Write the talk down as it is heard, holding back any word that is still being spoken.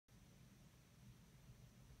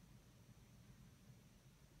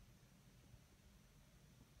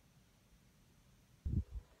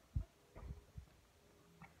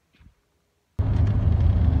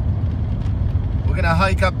a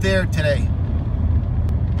hike up there today.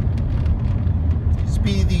 These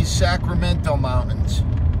be these Sacramento mountains.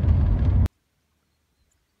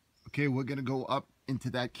 Okay, we're gonna go up into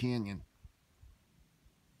that canyon.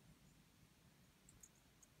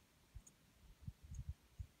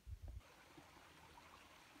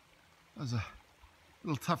 That was a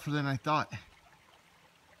little tougher than I thought.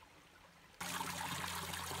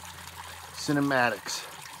 Cinematics.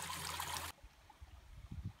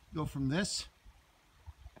 Go from this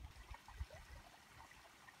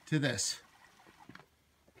to this.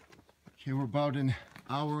 Okay, we're about an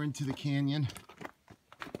hour into the canyon.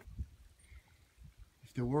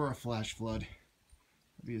 If there were a flash flood,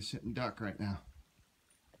 I'd be a sitting duck right now.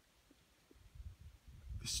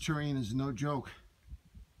 This terrain is no joke.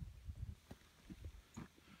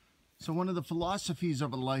 So one of the philosophies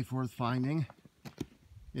of a life worth finding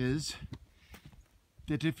is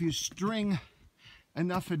that if you string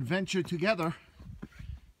enough adventure together,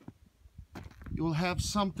 you will have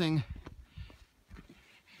something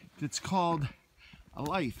that's called a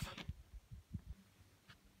life.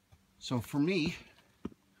 So for me,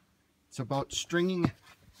 it's about stringing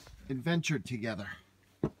adventure together.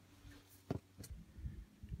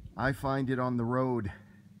 I find it on the road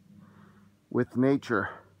with nature.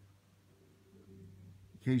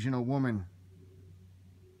 Occasional woman,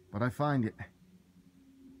 but I find it.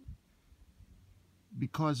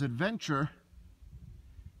 Because adventure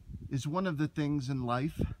is one of the things in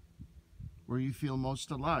life where you feel most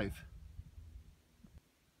alive.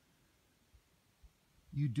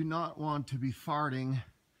 You do not want to be farting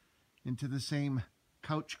into the same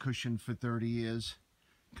couch cushion for 30 years,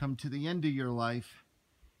 come to the end of your life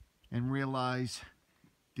and realize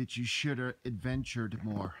that you should have adventured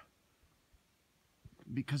more.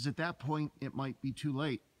 Because at that point, it might be too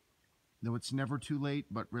late. Though it's never too late,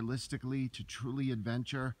 but realistically, to truly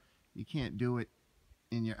adventure, you can't do it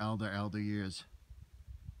in your elder years.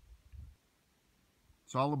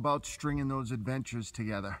 It's all about stringing those adventures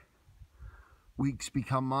together. Weeks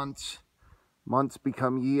become months, months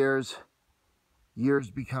become years,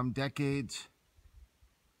 years become decades,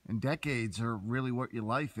 and decades are really what your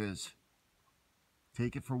life is.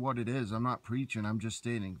 Take it for what it is. I'm not preaching, I'm just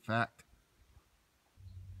stating fact.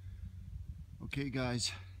 Okay,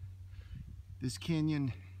 guys. This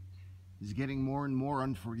canyon is getting more and more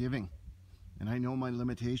unforgiving, and I know my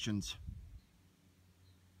limitations.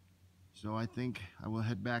 So I think I will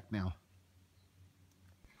head back now.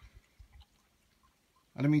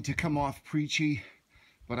 I don't mean to come off preachy,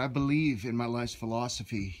 but I believe in my life's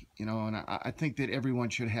philosophy, you know, and I think that everyone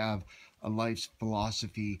should have a life's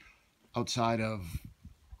philosophy outside of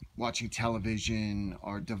watching television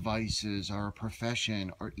or devices or a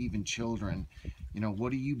profession or even children. You know,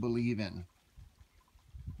 what do you believe in?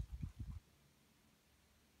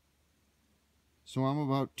 So I'm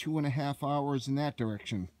about 2.5 hours in that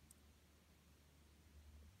direction.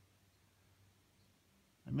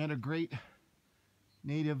 I met a great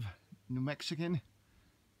native New Mexican,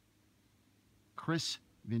 Chris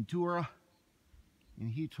Ventura,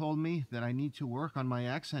 and he told me that I need to work on my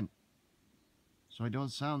accent so I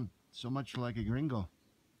don't sound so much like a gringo.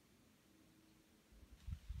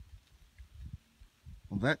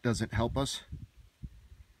 Well, that doesn't help us.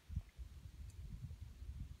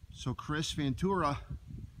 So Chris Ventura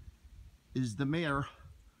is the mayor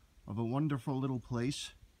of a wonderful little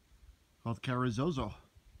place called Carrizozo,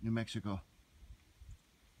 New Mexico.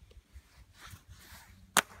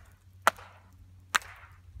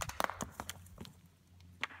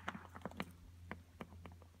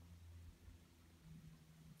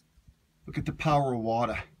 Look at the power of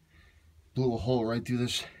water. Blew a hole right through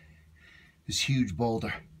this huge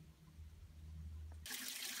boulder.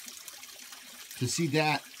 To see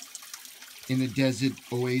that in a desert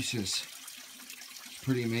oasis, it's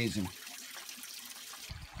pretty amazing.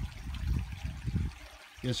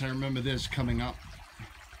 Yes, I remember this coming up.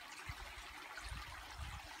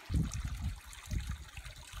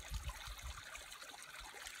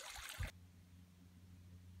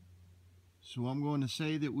 So I'm going to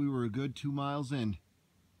say that we were a good 2 miles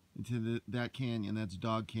into that canyon. That's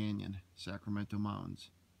Dog Canyon, Sacramento Mountains.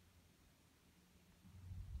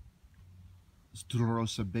 It's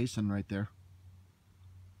Tularosa Basin right there.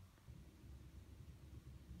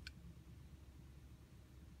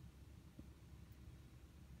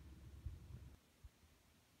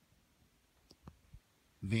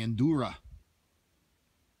 Vandura.